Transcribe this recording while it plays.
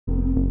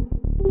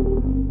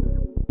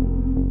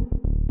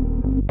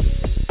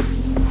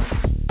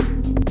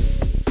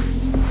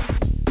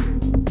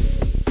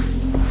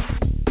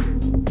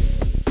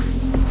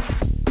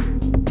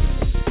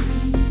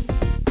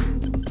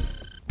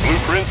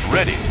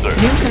sir.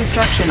 New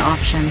construction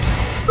options.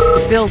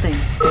 Building.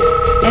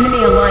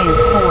 Enemy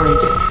alliance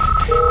formed.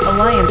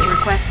 Alliance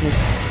requested.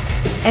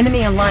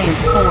 Enemy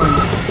alliance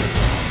formed.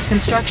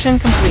 Construction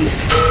complete.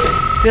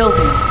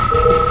 Building.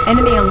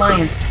 Enemy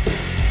alliance.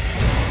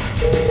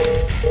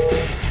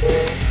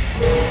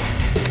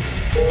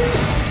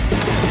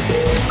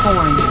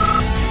 Formed.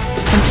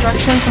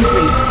 Construction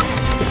complete.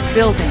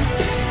 Building.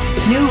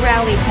 New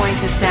rally point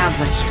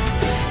established.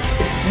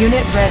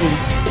 Unit ready.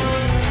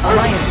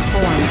 Alliance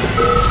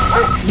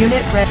formed.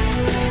 Unit ready.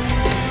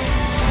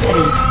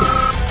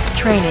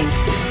 Training.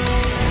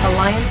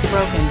 Alliance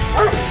broken.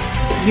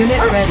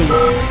 Unit ready.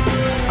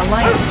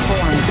 Alliance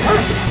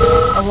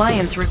formed.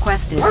 Alliance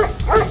requested.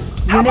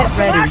 Unit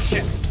ready.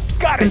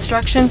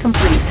 Construction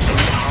complete.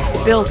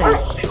 Building.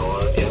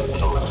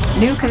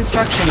 New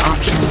construction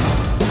options.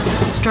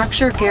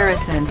 Structure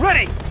garrison.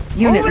 Ready!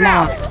 Unit Moving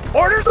lost. out!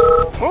 Orders!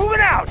 Moving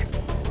out!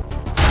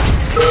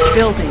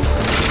 Building.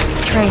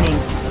 Training.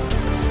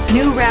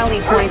 New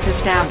rally point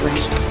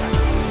established.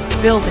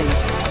 Building.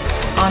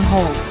 On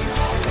hold.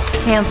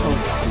 Cancel.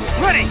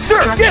 Ready!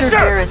 Sir! Structure Yes, sir!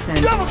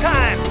 garrison. Double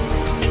time!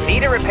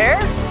 Need a repair?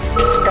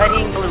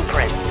 Studying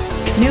blueprints.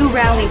 New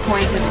rally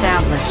point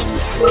established.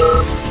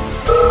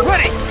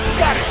 Ready!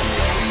 Got it!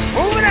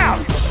 Moving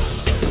out!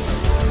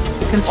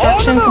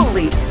 Construction On the move.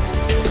 complete.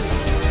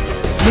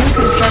 New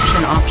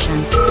construction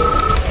options.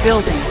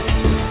 Building.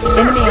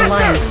 Enemy Yes,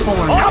 alliance sir.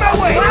 formed. On my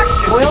way!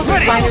 Oil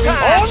Ready! refinery On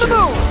the captured.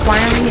 move!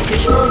 Acquiring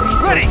additional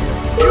Ready!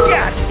 resources. You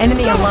got it!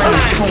 Enemy Double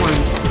alliance time.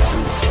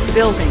 formed.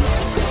 Building.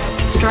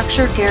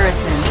 Structure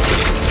garrison.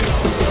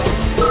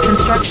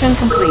 Construction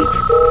complete.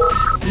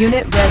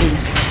 Unit ready.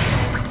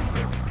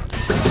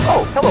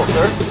 Oh, hello,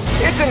 sir.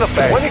 It's in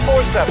effect.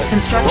 24/7.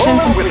 Construction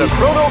Rolling with the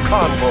complete. Chrono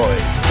Convoy.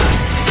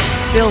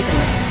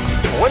 Building.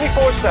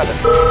 24/7.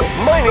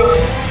 Mining.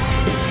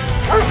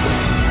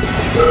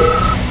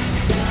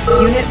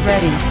 Unit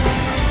ready.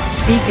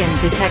 Beacon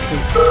detected.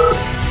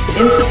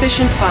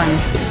 Insufficient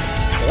funds.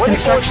 24/7.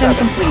 Construction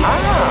complete.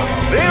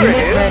 Ah, there Unit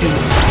it is. ready.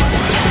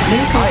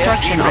 New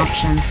construction ready.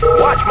 options.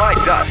 Watch my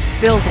dust.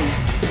 Building.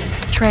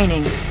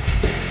 Training.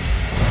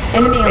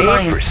 Enemy Aim for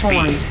alliance speed.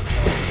 formed.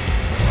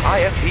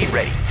 IFV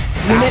ready.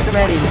 Unit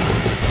ready.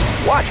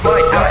 Watch my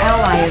dust. Our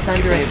ally is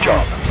under Give me a attack.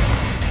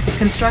 job.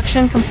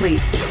 Construction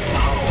complete.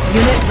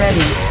 Unit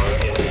ready.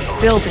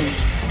 Building.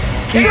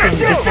 Beacon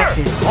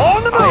detected.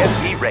 On the move!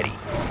 IFV ready.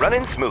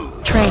 Running smooth.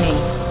 Training.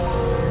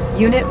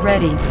 Unit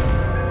ready.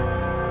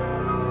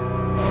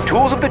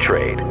 Tools of the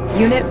trade.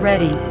 Unit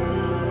ready.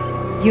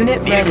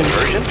 Unit Need a ready.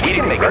 conversion? We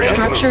can make it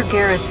Structure smooth.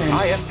 garrison.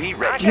 IFV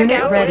ready.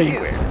 Unit ready.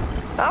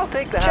 I'll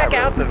take the Check high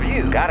out road. the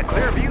view. Got a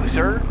clear view,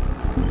 sir.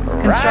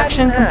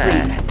 Construction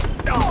Right.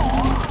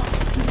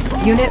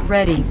 complete. Unit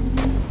ready.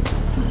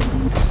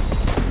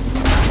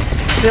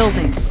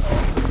 Building.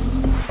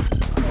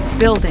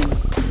 Building.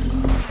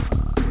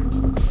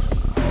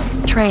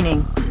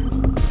 Training.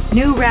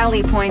 New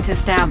rally point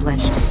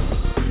established.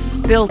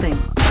 Building.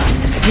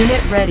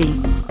 Unit ready.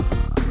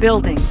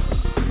 Building.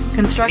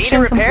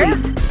 Construction Need a repair?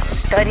 complete.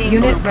 Studying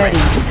Unit blueprints.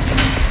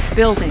 ready.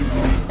 Building.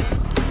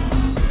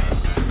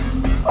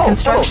 Oh,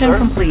 Construction hello,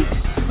 sir. complete.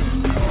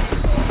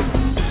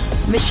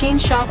 Machine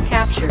shop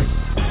captured.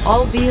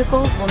 All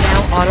vehicles will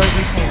now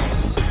auto-repair.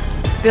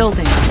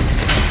 Building.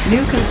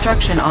 New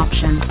construction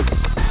options.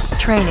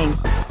 Training.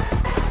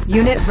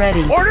 Unit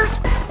ready. Orders!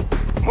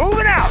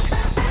 Moving out!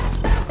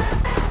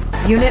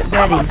 Unit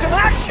How ready. about some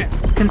action?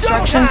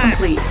 Construction Double time.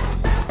 complete.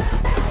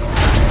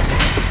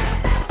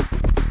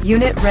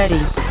 Unit ready.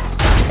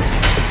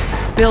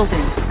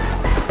 Building.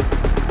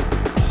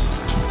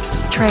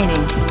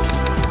 Training.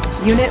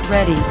 Unit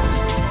ready.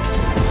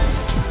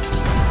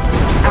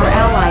 Our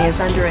ally is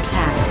under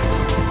attack.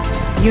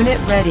 Unit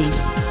ready.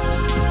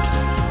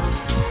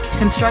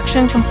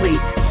 Construction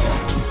complete.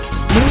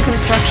 New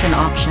construction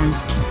options.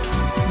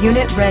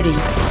 Unit ready.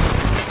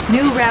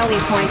 New rally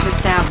point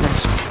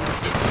established.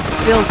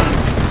 Building.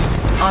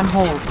 On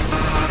hold.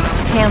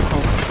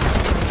 Cancelled.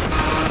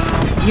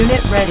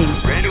 Unit ready.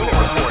 Ready to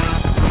report.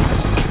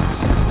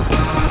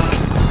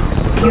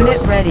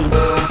 Unit ready.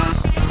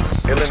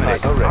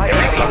 Eliminate.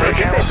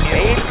 IFV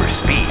made for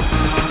speed.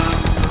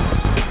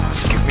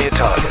 Give me a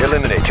target.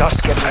 Eliminate.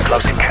 Just get as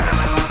close as you can.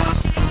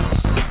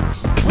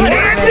 Unit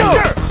Can ready. do!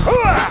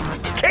 Hooah!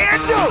 Can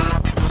do!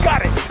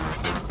 Got it!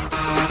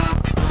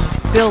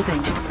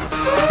 Building.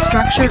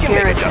 Structure We can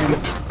make garrison.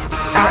 adjustments.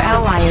 Our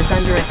ally is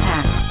under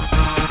attack.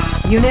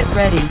 Unit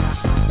ready.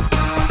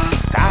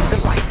 Fast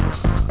and light.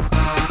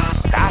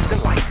 Fast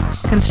and light.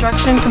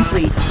 Construction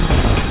complete.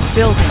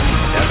 Building.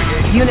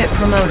 Navigation. Unit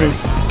promoted.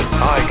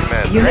 Aye,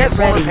 Commander. Unit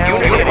ready.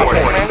 Unit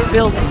reporting.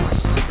 Building.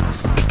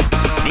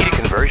 Need a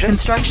conversion?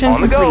 Construction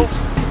On the go.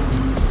 complete.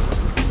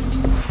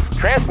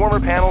 Transformer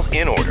panels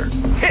in order.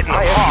 Hitting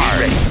them hard.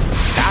 Ready.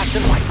 Fast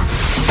and light.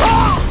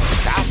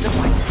 Fast and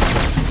light.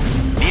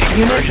 Need a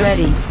Unit conversion?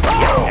 ready.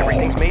 Yeah,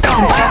 everything's made to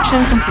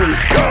Construction complete.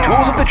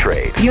 Tools of the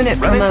trade. Unit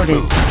Running promoted.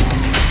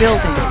 smooth.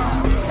 Building.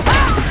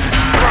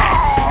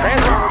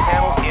 Transformer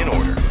panels in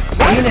order.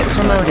 Unit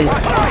promoted.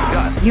 Watch my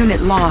dust.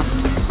 Unit lost.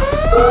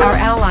 Our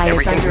ally is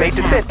Everything's under made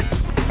to attack. fit.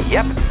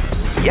 Yep.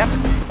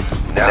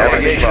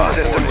 Navigation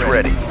systems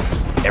ready.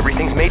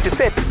 Everything's made to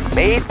fit.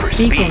 Made for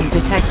Beacon speed.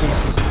 detected.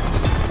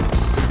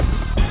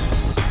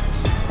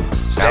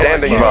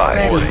 Standing Unit by.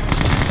 ready.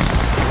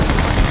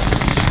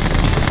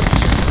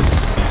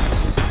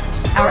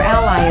 Our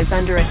ally is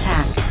under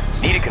attack.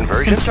 Need a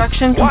conversion?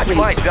 Construction Watch complete.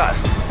 my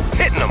dust.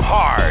 Hitting them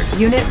hard.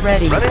 Unit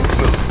ready. Running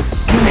smooth.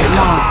 Unit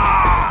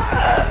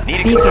lost.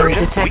 Need a Beacon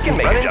conversion? detected. We can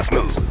make Running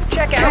adjustments.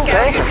 Check out.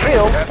 Tanks are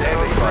filled.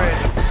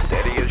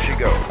 Steady as she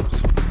goes.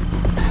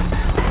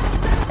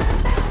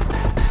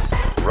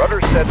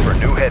 Rudder set for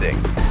new heading.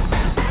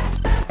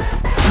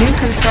 New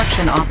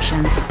construction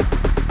options.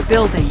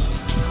 Building.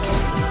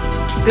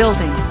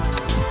 Building.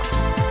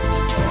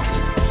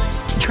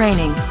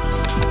 Training.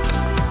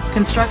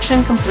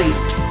 Construction complete.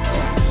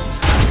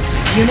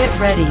 Unit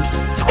ready.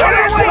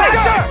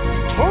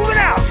 Moving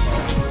out.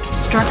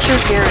 Structure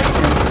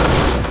garrison.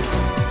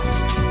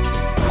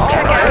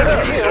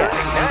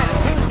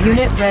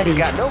 Unit ready.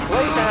 Got no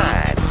place to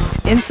hide.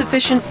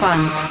 Insufficient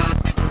funds.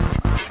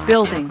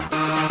 Building.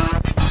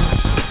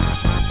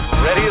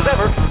 Ready as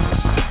ever.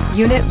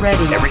 Unit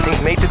ready.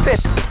 Everything's made to fit.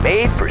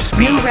 Made for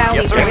speed. New rally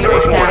Yes, sir. point We're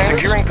established.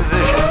 securing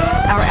position.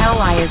 Our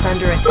ally is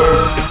under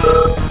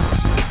attack.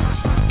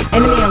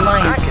 Enemy I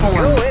alliance can go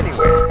formed.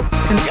 anywhere.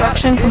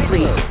 Construction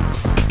complete.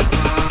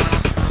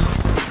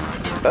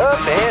 Up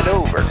and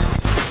over.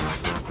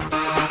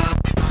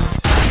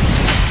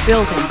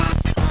 Building.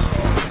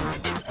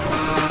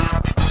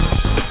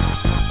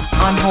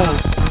 On hold.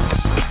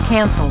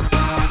 Cancel.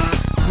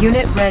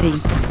 Unit ready.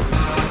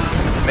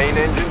 Main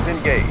engines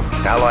engaged.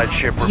 Allied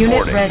ship reporting.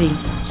 Unit ready.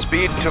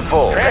 Speed to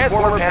full.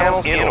 Transformer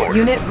panels in order.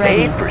 Unit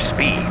ready. Made for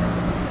speed.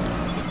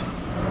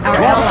 Our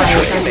We ally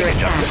is can under make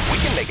attack. adjustments. We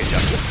can make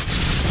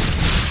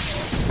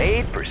adjustments.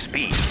 Made for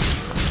speed.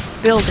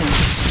 Building.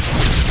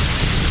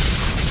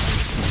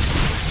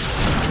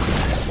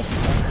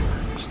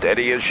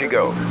 Steady as she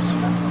goes.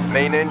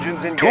 Main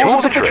engines engaged.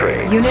 Tools of the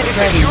trade. Unit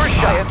ready. Secure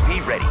shot.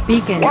 ISP ready.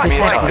 Beacon Watch me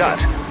like detected.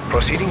 dust.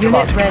 Proceeding to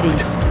Unit altitude. ready.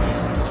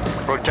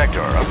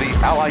 Protector of the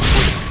Allied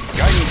fleet.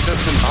 Guidance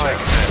system high.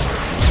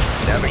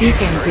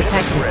 Beacon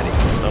detected. Ready.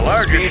 The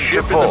largest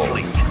ship in the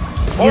fleet.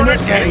 Unit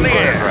ready. In the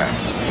air.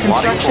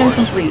 Construction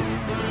complete.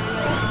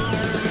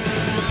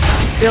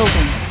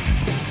 Building.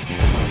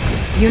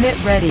 Unit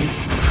ready.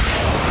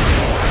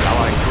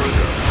 Allied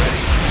cruiser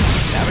ready.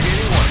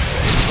 Navigating one.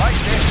 Right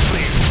hand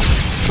clear.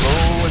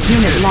 Slow and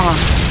Unit steady.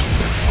 lost.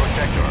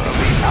 Protector of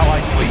the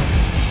Allied fleet.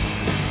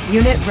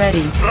 Unit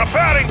ready.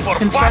 Preparing for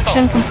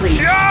Construction complete.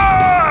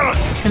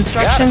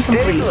 Construction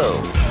complete.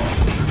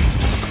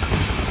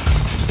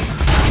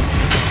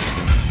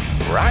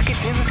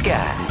 Rockets in the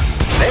sky.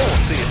 They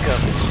won't see us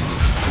coming.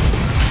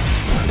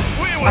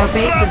 Our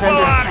base is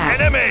under attack.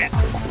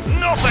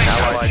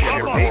 Allied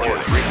ship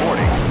pages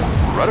reporting.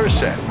 Rudder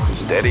set.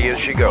 Steady as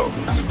she goes.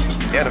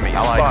 Enemy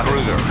Allied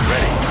cruiser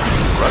ready.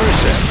 Rudder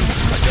set.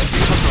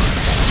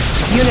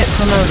 Unit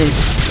promoted.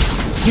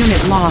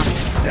 Unit lost.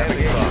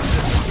 Navigation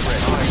system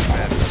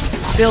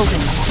ready.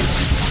 Building.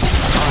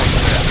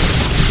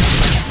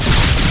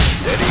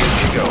 Steady as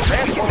she goes.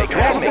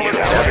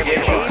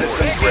 Navigation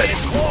systems ready.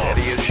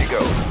 Steady as she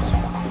goes.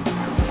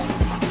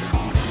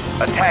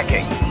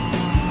 Attacking.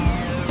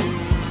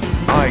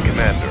 Aye,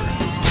 Commander.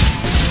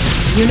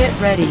 Unit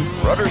ready.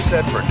 Rudder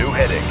set for new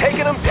heading.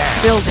 Taking them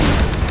down. Building.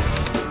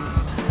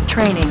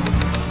 Training.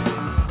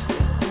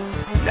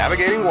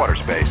 Navigating water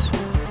space.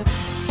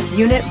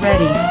 Unit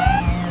ready.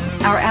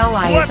 Our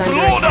ally is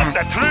under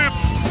attack.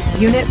 troops!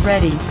 Unit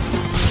ready.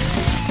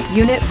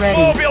 Unit ready.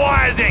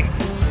 Mobilizing!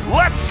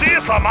 Let's see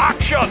some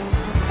action!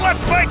 Let's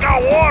make a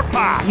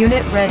warpath!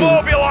 Unit ready.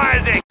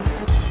 Mobilizing!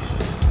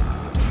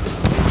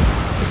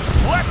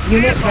 Let's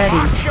Unit see some ready.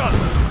 action!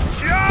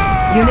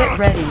 Charge! Unit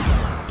ready.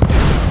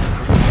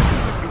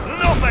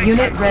 Nothing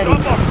Unit can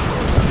ready. stop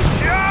us.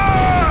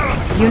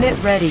 Charge!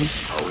 Unit ready.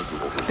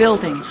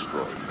 Building.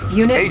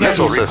 Unit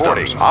Missile ready.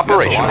 reporting.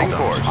 Operational.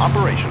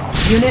 Operational.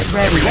 Unit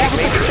ready.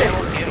 Major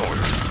channels in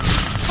order.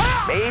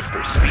 Made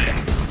for speed.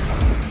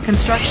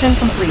 Construction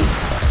complete.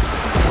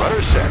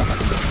 Rudder set.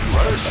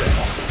 Rudder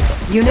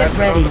set. Unit Captain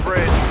ready. on the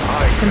bridge.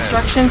 Aye,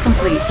 Construction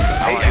complete.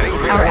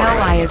 Commander. Our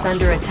ally is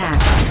under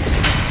attack.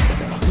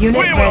 Unit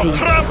We will ready.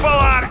 trample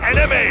our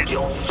enemies!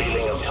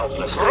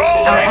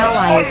 Our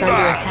ally is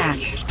under attack.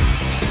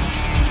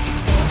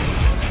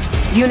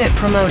 Unit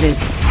promoted.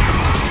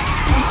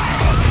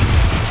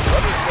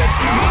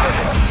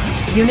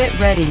 Unit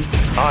ready.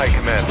 Aye,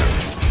 Commander.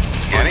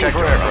 Scanning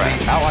for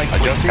aircraft. Allied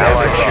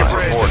ship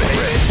reporting.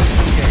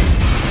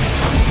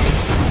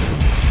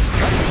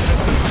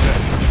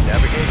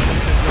 Navigation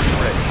system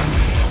ready.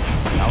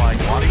 Allied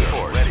wanting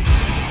course. Ready.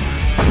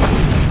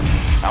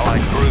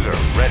 Allied cruiser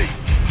ready.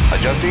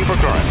 Adjusting for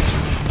currents.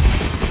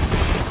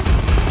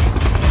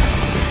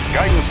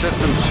 Guidance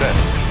system set.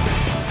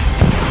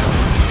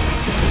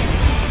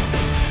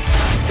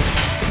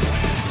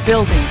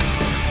 Building.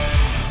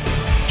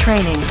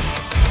 Training.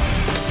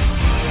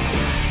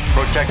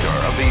 Protector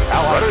of the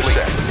Allied fleet.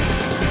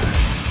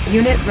 Set.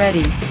 Unit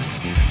ready.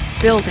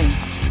 Building.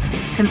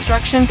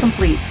 Construction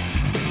complete.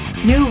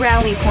 New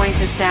rally point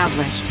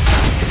established.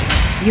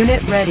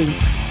 Unit ready.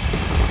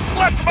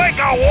 Let's make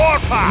a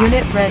warpath!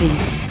 Unit ready.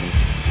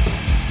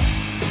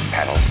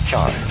 Panels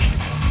charged.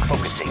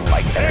 Focusing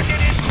light energy.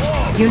 Taking it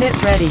close! Unit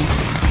ready.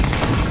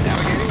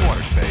 Navigating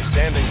water space.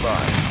 Standing by.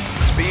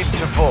 Speed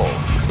to full.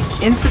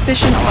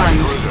 Insufficient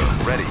funds. Cruiser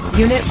ready.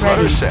 Unit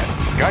Rudder ready. set.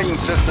 Guidance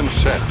system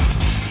set.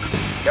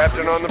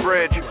 Captain on the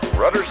bridge.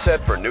 Rudder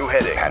set for new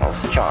heading. Panels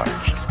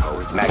charged.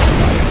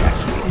 Magnifier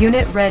activated.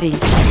 Unit ready.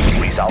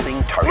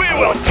 Resolving target We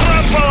will coordinates.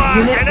 trample our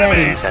Unit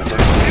ready. enemies! Sensors.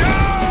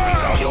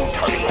 Resolving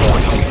target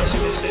coordinates.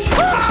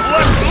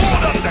 Let's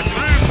load up the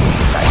troops!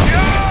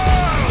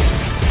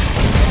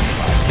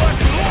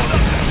 Let's load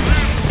up the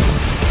troops!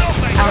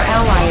 Nothing Our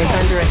ally is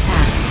under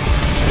attack.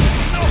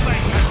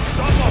 Nothing can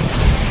stop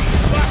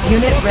us!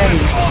 Unit ready.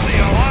 On the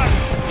alert!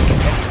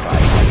 Intensify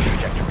flight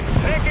trajectory.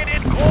 Taking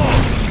it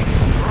close!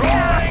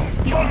 Roaring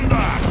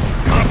thunder!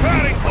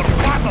 Preparing for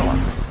battle!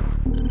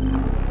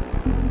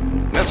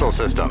 Missile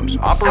systems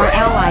Our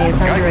operational. ally is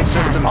under Guidance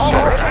systems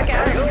attack.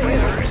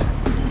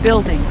 set.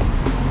 Building.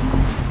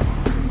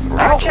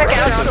 I'll check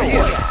out the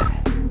view.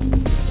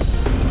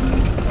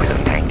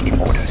 Prism tank in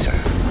order, sir.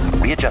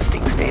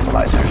 Readjusting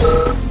stabilizers.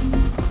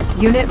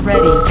 Unit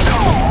ready.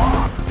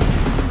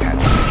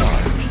 Panels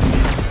charged.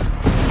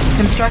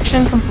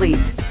 Construction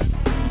complete.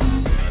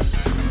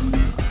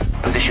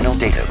 Positional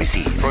data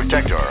received.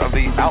 Protector of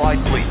the Allied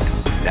fleet.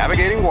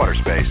 Navigating water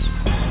space.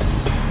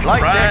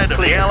 Flight Pride deck of the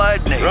clear.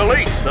 Allied Navy.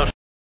 Release the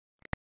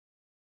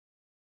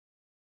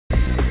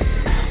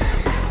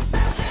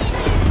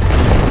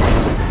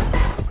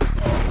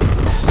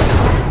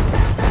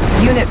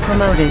Unit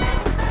promoted.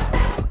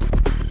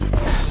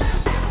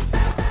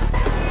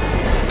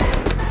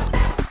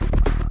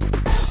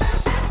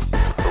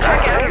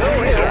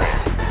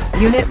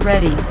 Unit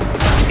ready.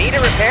 Need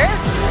a repair?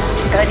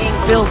 Studying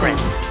Building.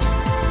 blueprints.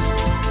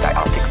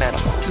 Dioptic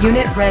manifold.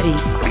 Unit ready.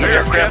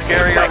 aircraft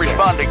carrier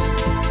responding.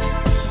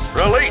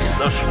 Release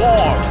the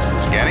swarm.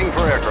 Scanning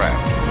for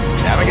aircraft.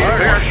 Navigating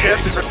Repair water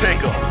ships space. for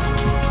takeoff.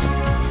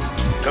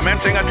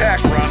 Commencing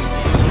attack run.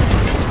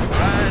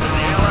 Pride of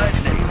the Allied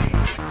Navy.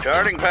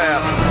 Charting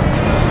path.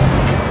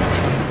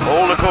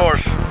 Hold the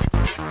course.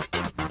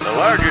 The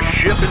largest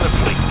ship in the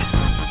fleet.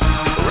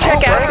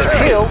 Check out the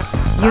view.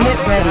 Unit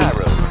ready.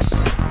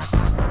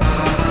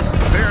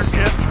 Repair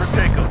jets for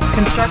takeoff.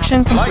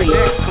 Construction Light complete.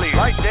 deck clear.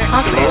 Light deck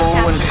Hostile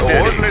slow and captured. steady. All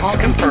Coordinates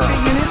infantry confirmed.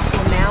 units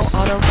will now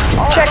auto.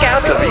 Check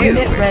out the view.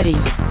 Unit ready.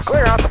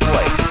 Clear out the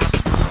place.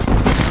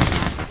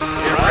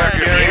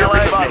 Aircraft carrier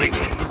responding.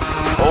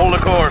 Hold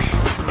the course.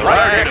 The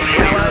largest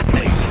ship.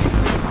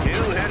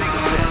 New heading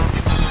set.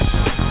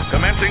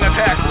 Commencing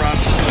attack run.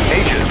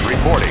 Aegis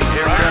reporting.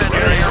 Aircraft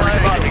carrier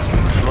responding.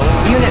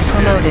 Unit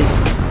promoted.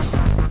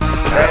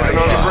 Captain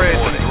on the bridge.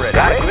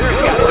 Got it clear,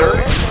 yes, sir.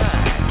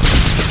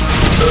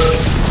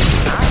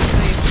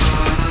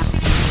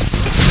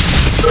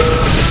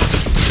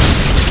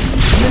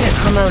 Unit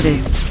promoted.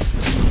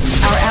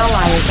 Our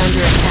ally is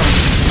under attack.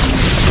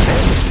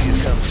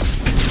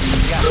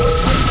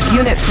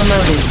 Unit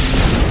promoted.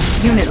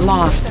 Unit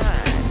lost.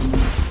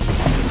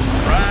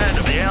 Pride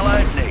of the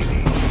Allied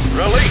Navy.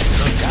 Release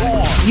the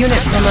swarm.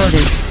 Unit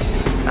promoted.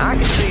 I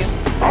can see him.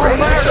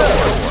 Ready to go.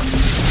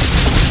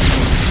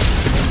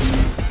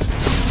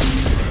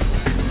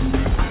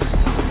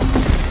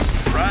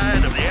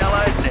 Pride of the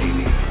Allied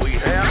Navy. We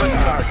have a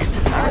target.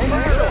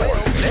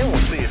 They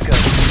won't see us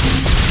coming.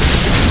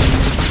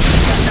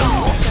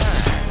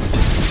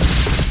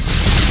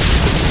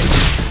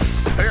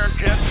 Repair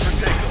jets for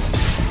takeoff.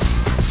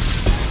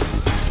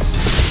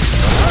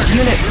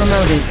 Unit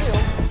promoted.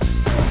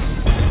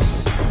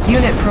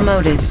 Unit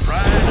promoted.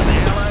 Pride of the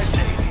Allied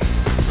Navy.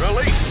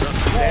 Release the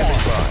swarm.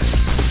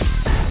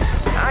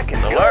 I can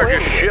The go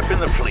largest in ship in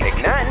the fleet.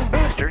 Igniting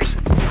boosters.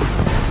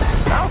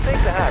 I'll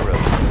take the high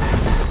road.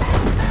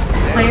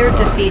 Player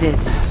defeated.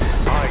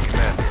 Aye,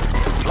 Commander.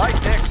 Flight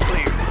deck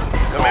cleared.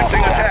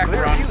 Commencing attack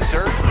Clear run. view,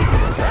 sir.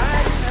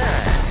 Right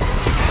time.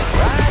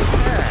 Right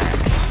time.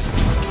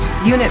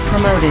 Unit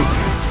promoted.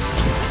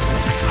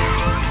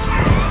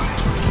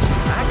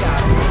 I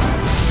got it.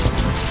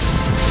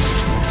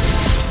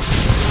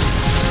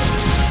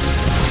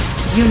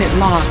 Unit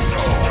lost.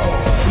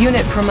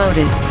 Unit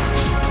promoted.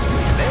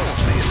 They won't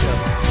see us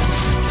coming.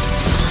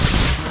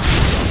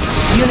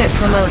 Unit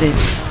promoted.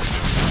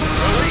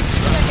 Release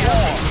the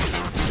swarm.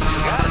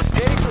 Got a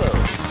steady flow.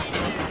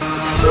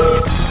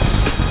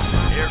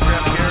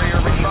 Aircraft carrier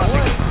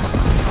responding.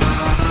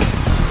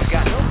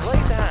 Got no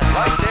place to hide.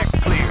 Flight deck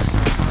cleared.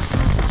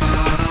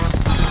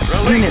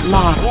 Release Unit the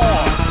lost.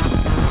 swarm.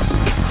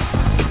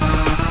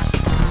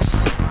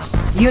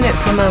 Unit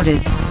promoted.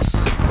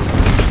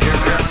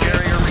 Aircraft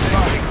carrier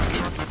responding.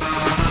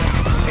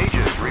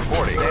 Aegis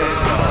reporting. Repair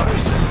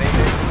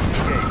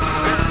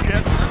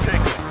jets for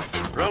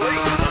takeoff.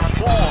 Release the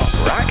swarm.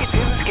 Rockets in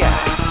the sky.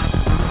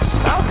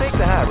 I'll take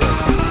the high road.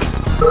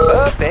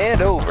 Up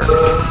and over.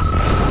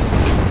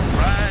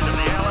 Pride of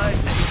the Allied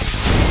Navy.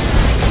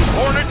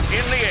 Hornet in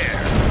the air.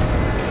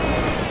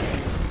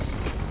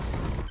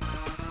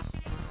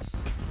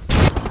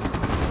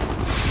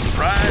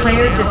 Pride of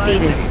Player the Allied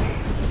defeated. Navy.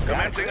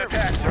 Commencing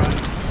attack run.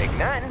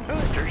 Igniting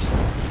boosters.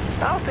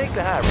 I'll take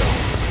the high road.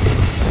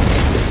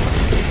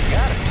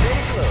 Got a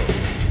steady flow.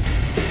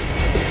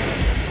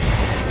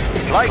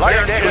 Flight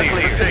deck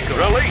cleared.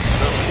 Release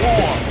the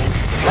swarm.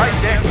 Flight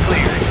deck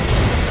cleared.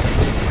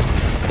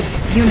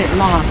 Unit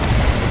lost.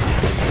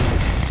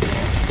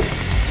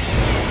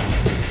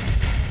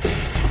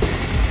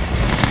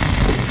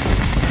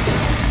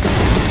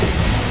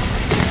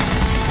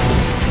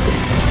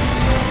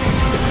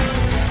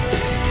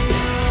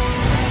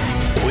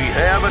 We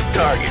have a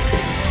target.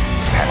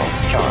 Panels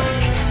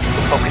charged.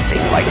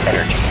 Focusing light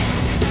energy.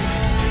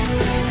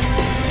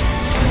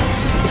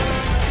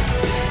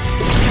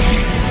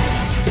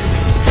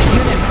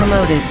 Unit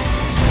promoted.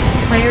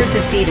 Player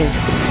defeated.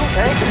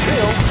 Tank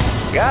filled.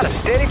 Got a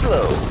steady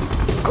flow.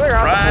 Clear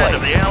out Pride the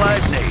of plate. the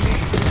Allied Navy.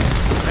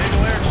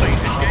 Naval air fleet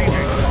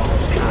engaging.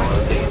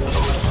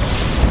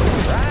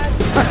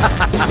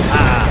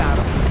 Got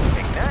 'em.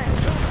 Igniting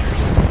boosters.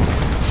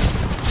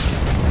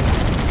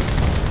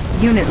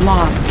 Unit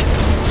lost.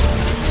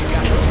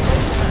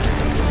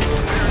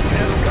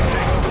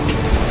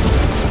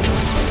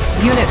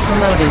 Unit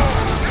promoted.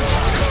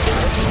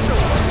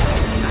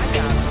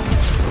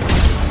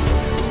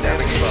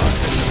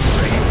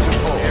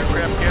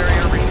 Aircraft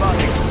carrier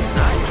responding.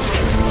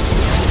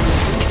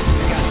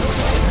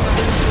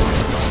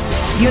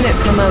 Unit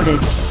promoted.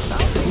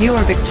 You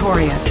are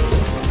victorious.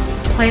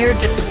 Player